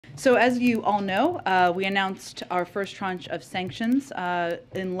So as you all know, we announced our first tranche of sanctions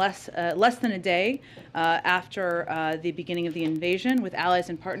in less than a day after the beginning of the invasion, with allies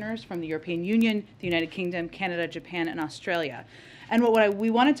and partners from the European Union, the United Kingdom, Canada, Japan, and Australia. And what we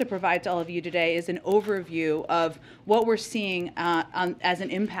wanted to provide to all of you today is an overview of what we're seeing as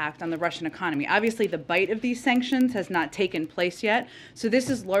an impact on the Russian economy. Obviously, the bite of these sanctions has not taken place yet, so this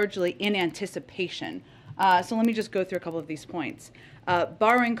is largely in anticipation. So let me just go through a couple of these points.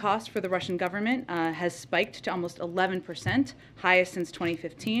 Borrowing costs for the Russian government has spiked to almost 11%, highest since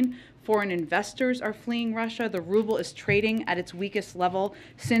 2015. Foreign investors are fleeing Russia. The ruble is trading at its weakest level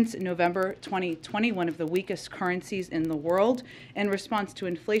since November 2020, one of the weakest currencies in the world. In response to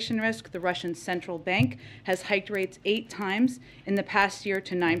inflation risk, the Russian central bank has hiked rates 8 times in the past year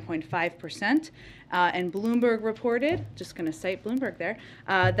to 9.5%. And Bloomberg reported, just going to cite Bloomberg there,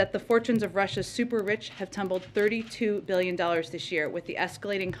 that the fortunes of Russia's super rich have tumbled $32 billion this year, with the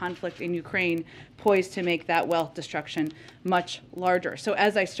escalating conflict in Ukraine poised to make that wealth destruction much larger. So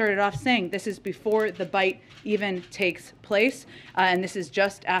as I started off saying, this is before the bite even takes place, and this is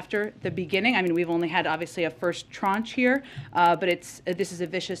just after the beginning. I mean, we've only had obviously a first tranche here, but this is a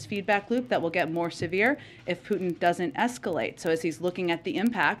vicious feedback loop that will get more severe if Putin doesn't escalate. So as he's looking at the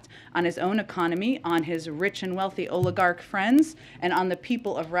impact on his own economy, on his rich and wealthy oligarch friends, and on the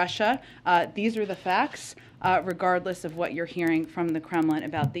people of Russia, these are the facts, regardless of what you're hearing from the Kremlin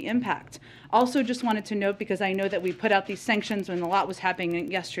about the impact. Also just wanted to note, because I know that we put out these sanctions when a lot was happening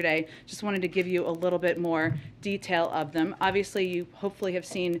yesterday, just wanted to give you a little bit more detail of them. Obviously, you hopefully have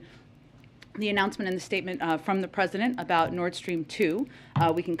seen the announcement and the statement from the president about Nord Stream 2.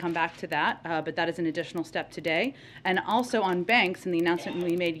 We can come back to that, but that is an additional step today. And also on banks, and the announcement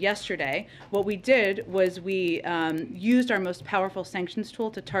we made yesterday, what we did was we used our most powerful sanctions tool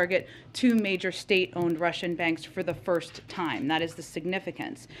to target 2 major state-owned Russian banks for the first time. That is the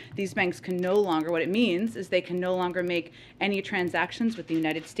significance. These banks can no longer, what it means is they can no longer make any transactions with the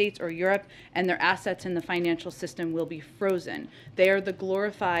United States or Europe, and their assets in the financial system will be frozen. They are the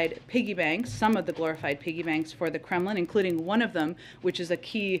glorified piggy banks, some of the glorified piggy banks for the Kremlin, including one of them, which is a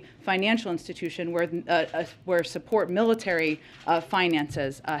key financial institution where support military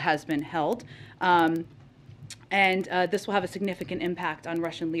finances has been held. And this will have a significant impact on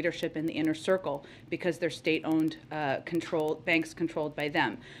Russian leadership in the inner circle because they're state-owned banks controlled by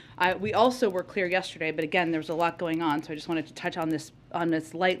them. We also were clear yesterday, but again, there's a lot going on, so I just wanted to touch on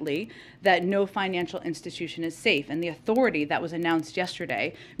this lightly, that no financial institution is safe. And the authority that was announced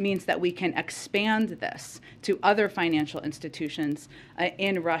yesterday means that we can expand this to other financial institutions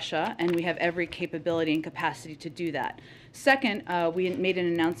in Russia, and we have every capability and capacity to do that. Second, we made an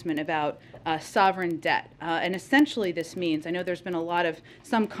announcement about sovereign debt. And essentially this means, I know there's been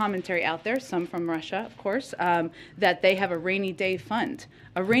some commentary out there, some from Russia, of course, that they have a rainy day fund.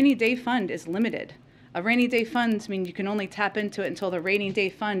 A rainy day fund is limited. A rainy day fund means you can only tap into it until the rainy day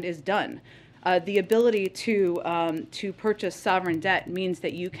fund is done. The ability to purchase sovereign debt means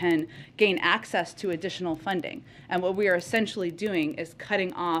that you can gain access to additional funding. And what we are essentially doing is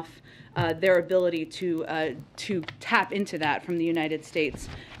cutting off their ability to tap into that from the United States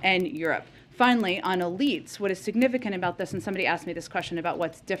and Europe. Finally, on elites, what is significant about this, and somebody asked me this question about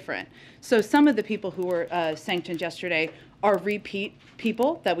what's different. So some of the people who were sanctioned yesterday are repeat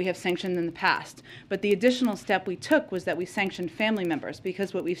people that we have sanctioned in the past. But the additional step we took was that we sanctioned family members,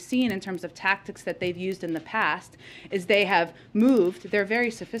 because what we've seen in terms of tactics that they've used in the past is they have moved, they're very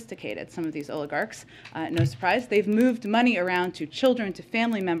sophisticated, some of these oligarchs, no surprise, they've moved money around to children, to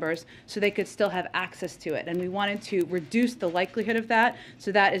family members, so they could still have access to it. And we wanted to reduce the likelihood of that,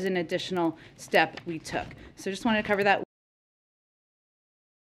 so that is an additional step we took. So just wanted to cover that.